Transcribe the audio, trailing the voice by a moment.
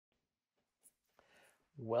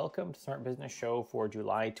Welcome to Smart Business Show for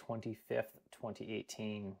July 25th,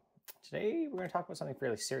 2018. Today we're going to talk about something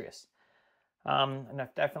fairly serious. And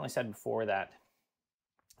I've definitely said before that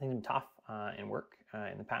things have been tough in work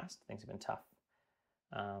in the past. Things have been tough.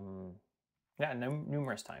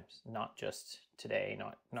 Numerous times, not just today,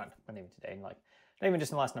 not even today, like not even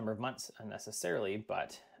just in the last number of months necessarily,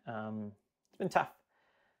 but it's been tough.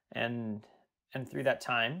 And through that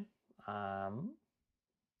time,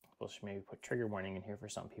 we'll maybe put trigger warning in here for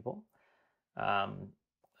some people.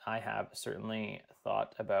 I have certainly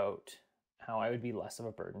thought about how I would be less of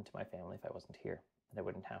a burden to my family if I wasn't here, that I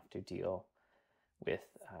wouldn't have to deal with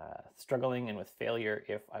struggling and with failure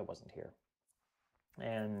if I wasn't here,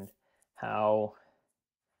 and how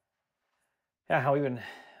even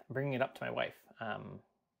bringing it up to my wife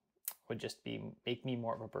would just make me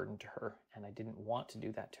more of a burden to her, and I didn't want to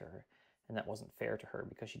do that to her, and that wasn't fair to her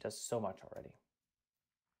because she does so much already.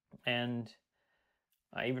 And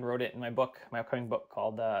I even wrote it in my book, my upcoming book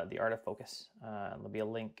called The Art of Focus. There'll be a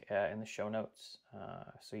link in the show notes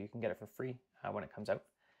so you can get it for free when it comes out.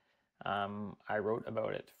 I wrote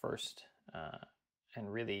about it first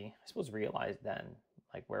and really, I suppose, realized then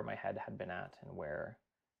like where my head had been at and where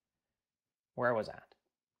I was at,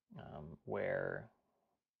 where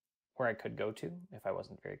I could go to if I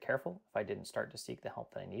wasn't very careful, if I didn't start to seek the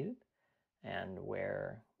help that I needed, and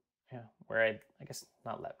where I guess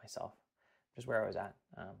not let myself, just where I was at.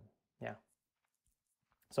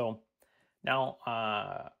 So now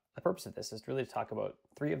the purpose of this is really to talk about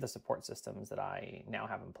 3 of the support systems that I now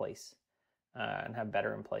have in place and have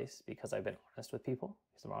better in place because I've been honest with people,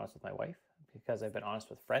 because I'm honest with my wife, because I've been honest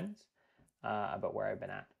with friends about where I've been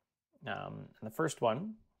at. And the first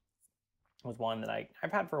one was one that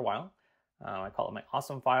I've had for a while. I call it my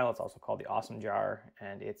awesome file. It's also called the awesome jar,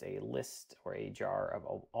 and it's a list or a jar of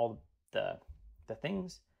all the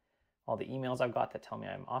things, all the emails I've got that tell me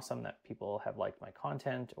I'm awesome, that people have liked my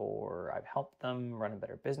content, or I've helped them run a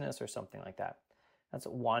better business or something like that. That's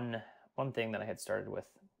one thing that I had started with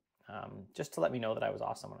just to let me know that I was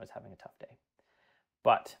awesome when I was having a tough day.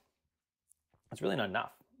 But it's really not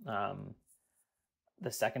enough.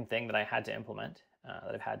 The second thing that I had to implement,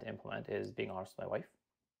 is being honest with my wife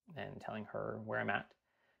and telling her where I'm at,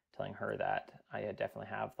 telling her that I definitely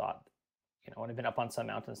have thought, when I've been up on some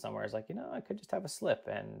mountain somewhere, it's like, I could just have a slip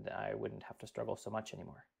and I wouldn't have to struggle so much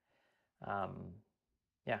anymore.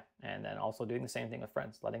 And then also doing the same thing with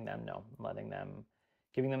friends, letting them know,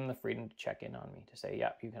 giving them the freedom to check in on me, to say,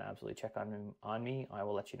 yeah, you can absolutely check on me. I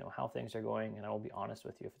will let you know how things are going, and I will be honest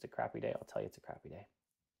with you. If it's a crappy day, I'll tell you it's a crappy day.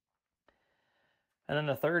 And then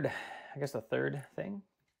the third thing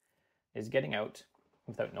is getting out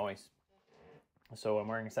without noise. So I'm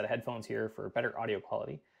wearing a set of headphones here for better audio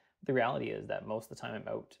quality. The reality is that most of the time I'm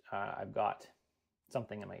out, I've got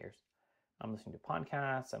something in my ears. I'm listening to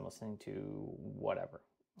podcasts, I'm listening to whatever.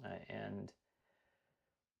 And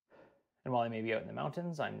while I may be out in the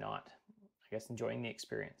mountains, I'm not, enjoying the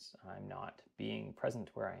experience. I'm not being present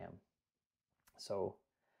where I am. So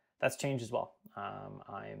that's changed as well.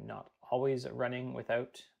 I'm not always running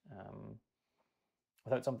without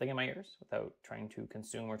something in my ears, without trying to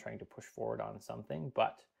consume or trying to push forward on something,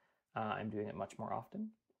 but I'm doing it much more often,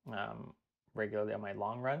 regularly on my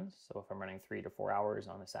long runs. So if I'm running 3 to 4 hours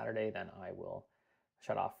on a Saturday, then I will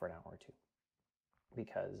shut off for an hour or two,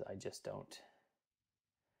 because I just don't,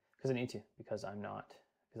 because I need to, because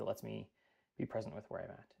it lets me be present with where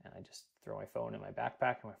I'm at. And I just throw my phone in my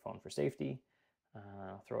backpack and my phone for safety.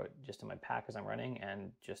 I'll throw it just in my pack as I'm running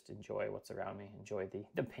and just enjoy what's around me, enjoy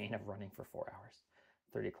the pain of running for 4 hours,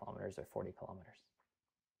 30 kilometers or 40 kilometers.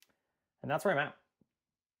 And that's where I'm at.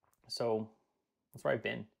 So that's where I've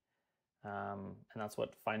been. And that's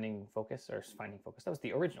what Finding Focus, that was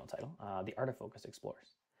the original title, The Art of Focus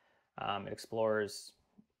explores. It explores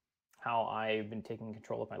how I've been taking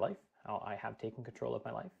control of my life, how I have taken control of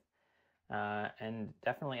my life, and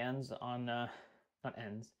definitely ends on, not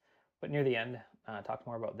ends, but near the end, talk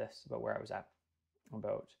more about this, about where I was at,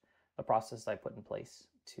 about the process I put in place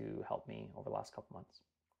to help me over the last couple months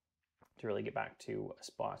to really get back to a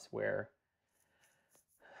spot where,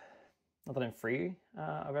 not that I'm free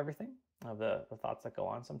of everything, of the thoughts that go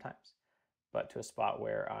on sometimes, but to a spot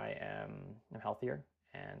where I am healthier,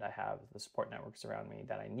 and I have the support networks around me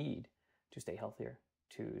that I need to stay healthier,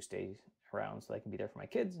 to stay around so I can be there for my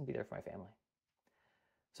kids and be there for my family.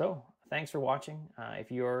 So thanks for watching.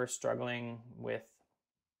 If you're struggling with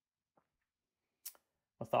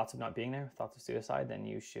thoughts of not being there, thoughts of suicide, then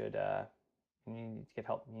you should you need to get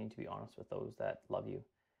help. You need to be honest with those that love you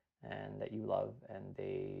and that you love, and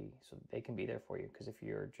so they can be there for you. Because if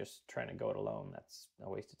you're just trying to go it alone, that's a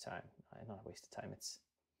waste of time. Not a waste of time.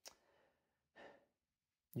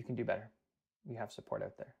 you can do better. You have support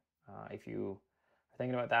out there. If you are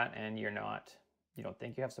thinking about that and you don't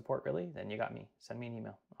think you have support really, then you got me. Send me an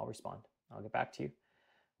email. I'll respond. I'll get back to you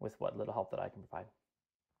with what little help that I can provide.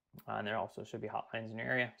 And there also should be hotlines in your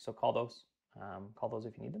area, so call those. Call those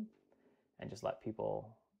if you need them, and just let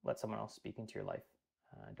someone else speak into your life.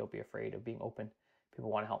 Don't be afraid of being open.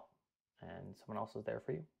 People want to help, and someone else is there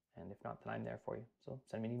for you. And if not, then I'm there for you. So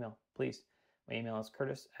send me an email, please. My email is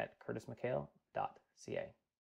curtis@curtismchale.ca.